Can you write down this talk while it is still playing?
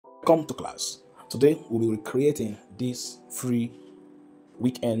Welcome to class. Today we'll be recreating this free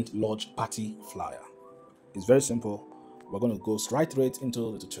weekend lodge party flyer. It's very simple. We're going to go straight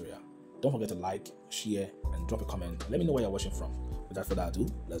into the tutorial. Don't forget to like, share, and drop a comment. Let me know where you're watching from. Without further ado,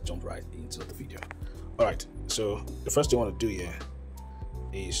 let's jump right into the video. Alright, so the first thing I want to do here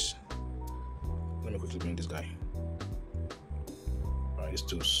is, let me quickly bring this guy. Alright, this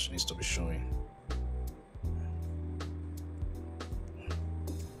tool needs to be showing.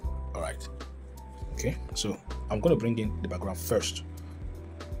 Alright, okay, so I'm going to bring in the background first.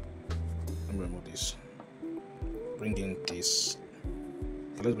 Let me remove this. Bring in this.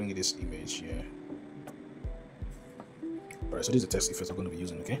 Okay, let's bring in this image here. Alright, so this is the text effect I'm going to be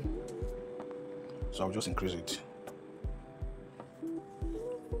using, okay? So I'll just increase it.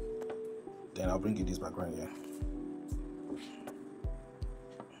 Then I'll bring in this background here.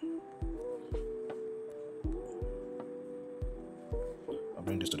 I'll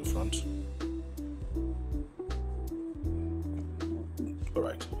bring this to the front.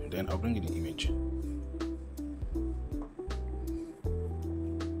 Alright, then I'll bring in the image.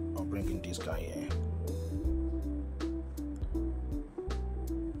 I'll bring in this guy here.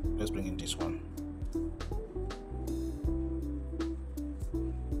 Let's bring in this one.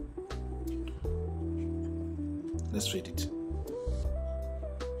 Let's fade it.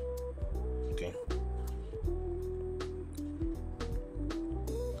 Okay.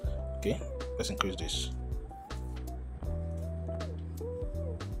 Okay, let's increase this.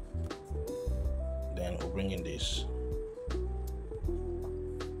 Then we'll bring in this.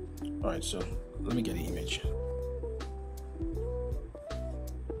 Alright, so let me get the image.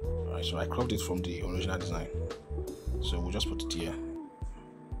 Alright, so I cropped it from the original design. So we'll just put it here.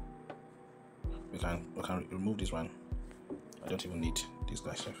 We can remove this one. I don't even need this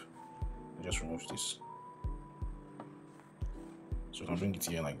guy stuff. I just remove this. So we can bring it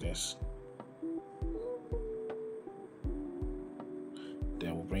here like this.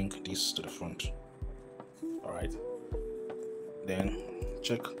 Then we'll bring this to the front. Alright. Then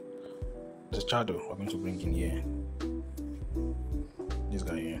check the shadow we're going to bring in here. This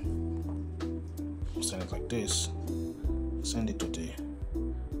guy here. We'll send it like this. Send it to the.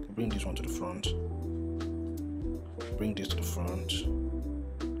 Bring this one to the front. Bring this to the front.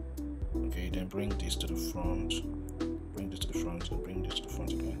 Okay, then bring this to the front. Bring this to the front and bring this to the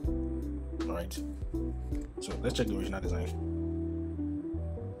front again. Alright. So let's check the original design.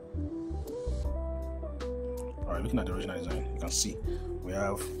 Alright, looking at the original design, you can see we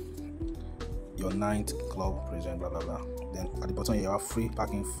have your 9th club present, blah blah blah. Then at the bottom you have free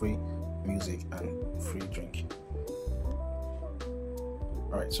parking, free music, and free drink.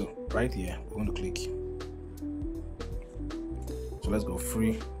 Alright, so right here we're going to click. So let's go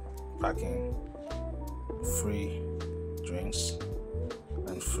free parking, free drinks,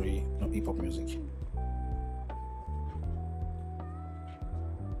 and free hip-hop music.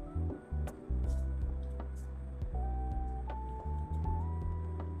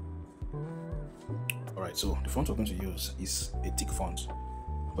 Alright, so the font we're going to use is a thick font,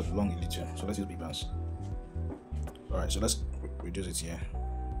 but long in little. So let's use big ones. Alright, so let's reduce it here.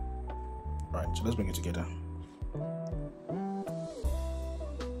 Alright, so let's bring it together.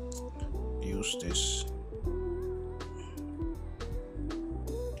 Use this.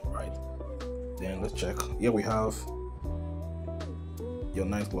 Right. Then let's check. Here we have your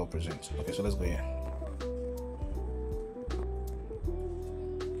 9th club present. Okay, so let's go here.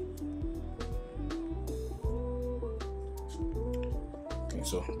 Okay,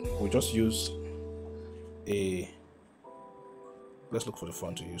 so we'll just use a. Let's look for the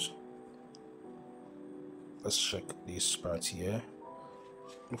font to use. Let's check this part here.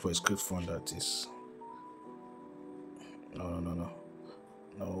 Look for a script font that is.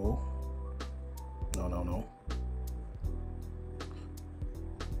 No.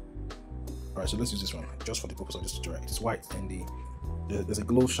 Alright, so let's use this one just for the purpose of this tutorial. It's white and there's a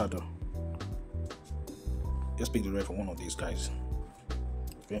glow shadow. Just pick the red from one of these guys.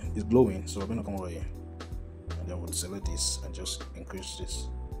 Okay, it's glowing, so we're gonna come over here and then we'll select this and just increase this.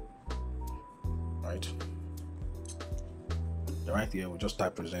 Right. Right here we'll just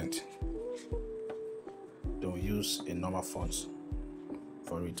type present. Then we'll use a normal font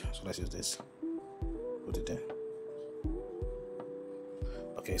for it. So let's use this. Put it there.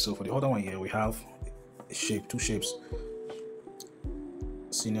 Okay, so for the other one here we have a shape, 2 shapes.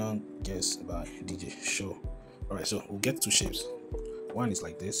 Senior guest by DJ show. Alright, so we'll get 2 shapes. One is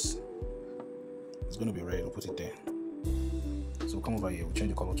like this. It's going to be red. We'll put it there. So we'll come over here. We'll change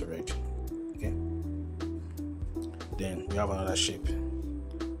the color to red. Okay. Then we have another shape,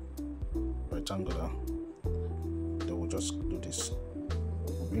 rectangular. Then we'll just do this.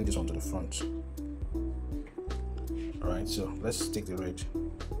 We'll bring this one to the front. Alright, so let's take the red.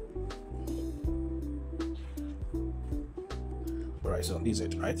 Alright, so this is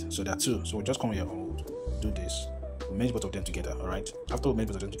it, right? So there are two. So we'll just come here and we'll do this. We'll merge both of them together, alright? After we merge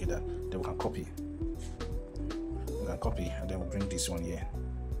both of them together, then we can copy. We can copy and then we'll bring this one here.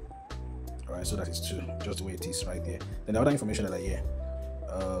 Alright, so that is two, just the way it is right there. Then the other information that are here.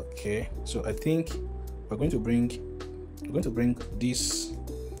 Okay, so I think we're going to bring this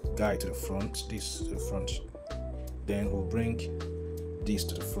guy to the front, this to the front. Then we'll bring this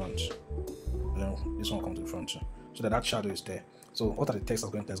to the front. Then this one will come to the front too, so that shadow is there. So what are the texts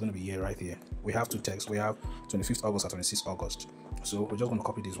that's going to be here, right here? We have two texts. We have 25th August and 26th August. So we're just going to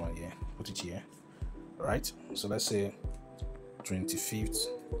copy this one here, put it here. Right? So let's say 25th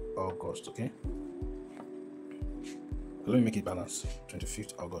August, okay? Let me make it balance.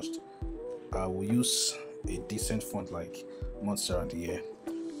 25th August. I will use a decent font like months around the year.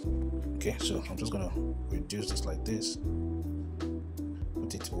 Okay, so I'm just gonna reduce this like this,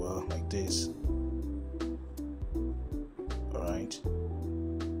 put it well like this. Alright,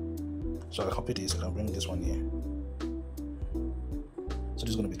 so I'll copy this and I'll bring this one here. So this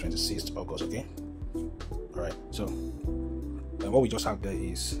is gonna be 26th August, okay? Alright, so what we just have there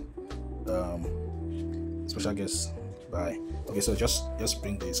is special guest by. Okay, so just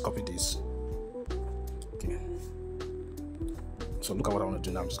bring this, copy this. Okay, so look at what I want to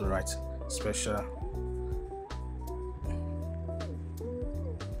do now. I'm just gonna write special.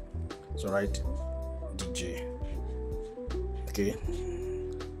 So write DJ. Okay,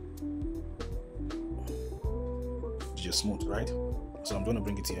 DJ smooth, right? So I'm going to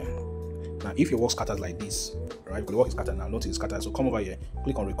bring it here. Now if your work scatters like this, right, because the work is scattered now, notice it's scattered. So come over here,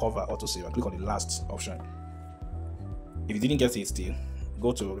 click on recover autosave and click on the last option. If you didn't get it still,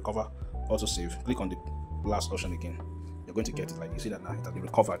 go to recover autosave, click on the last option again. You're going to get it. Like you see that now, it has been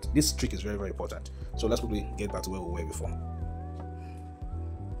recovered. This trick is very, very important. So let's quickly get back to where we were before.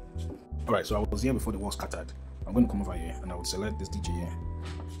 Alright, so I was here before the work scattered. I'm going to come over here and I will select this DJ here,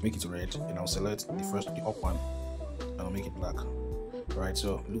 make it red, and I'll select the up one and I'll make it black. Alright,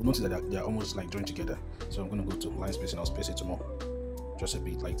 so notice that they're almost like joined together. So I'm going to go to line spacing, I'll space it some more, just a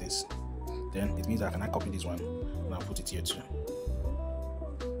bit like this. Then it means that I copy this one and I'll put it here too.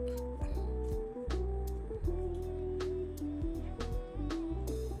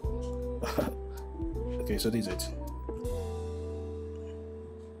 Okay, so this is it.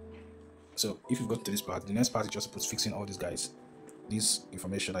 So if you've got to this part, the next part is just fixing all these guys, this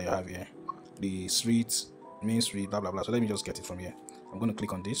information that you have here, the street, main street, blah blah blah. So let me just get it from here. I'm going to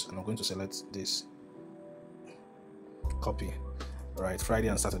click on this and I'm going to select this, copy. Right, Friday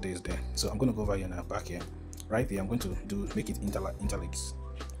and Saturday is there. So I'm going to go over here now, back here. Right there, I'm going to make it interlinks.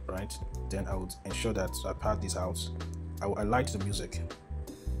 Right, then I would ensure that I pad this out. I light the music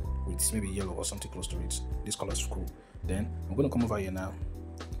with maybe yellow or something close to it. This color is cool. Then I'm going to come over here now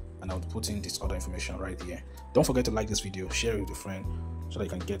and I would put in this other information right here. Don't forget to like this video, share it with a friend so that you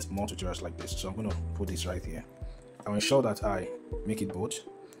can get more tutorials like this. So I'm going to put this right here. I'll ensure that I make it bold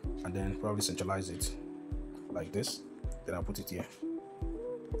and then probably centralize it like this. Then I'll put it here.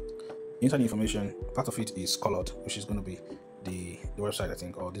 Internet information, part of it is colored, which is going to be the website, I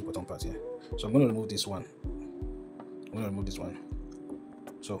think, or this bottom part here. So I'm going to remove this one. I'm going to remove this one.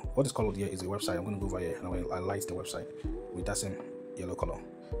 So what is colored here is the website. I'm going to go over here and I light the website with that same yellow color.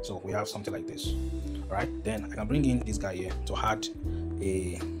 So we have something like this. All right, then I can bring in this guy here to add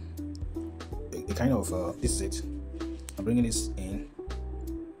a kind of this is it. I'm bringing this in.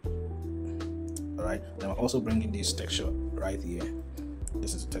 All right, then I'm also bringing this texture right here.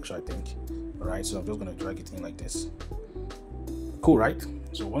 This is the texture, I think. All right, so I'm just going to drag it in like this. Cool, right?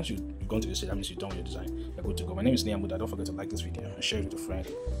 So once you've gone to this stage, that means you've done your design. You're good to go. My name is Liam Buddha. Don't forget to like this video and share it with a friend.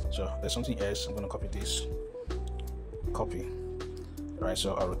 So there's something else. I'm going to copy this. Copy. All right,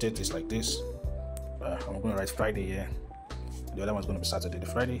 so I'll rotate this like this. I'm going to write Friday here. The other one's going to be Saturday. The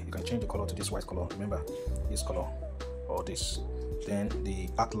Friday, you can change the color to this white color. Remember, this color or this. Then the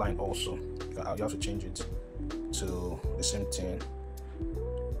outline also, you have to change it to the same thing.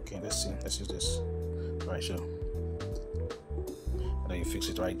 Okay, let's see. Let's use this. All right, so and then you fix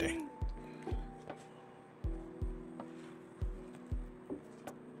it right there.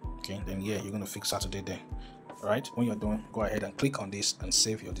 Okay, then yeah, you're gonna fix Saturday there. All right, when you're done, go ahead and click on this and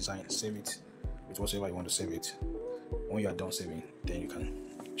save your design. Save it with whatever you want to save it. When you're done saving, then you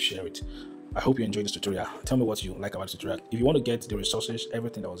can share it. I hope you enjoyed this tutorial. Tell me what you like about the tutorial. If you want to get the resources,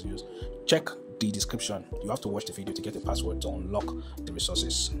 everything that was used, check the description. You have to watch the video to get the password to unlock the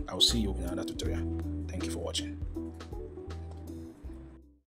resources. I'll see you in another tutorial. Thank you for watching.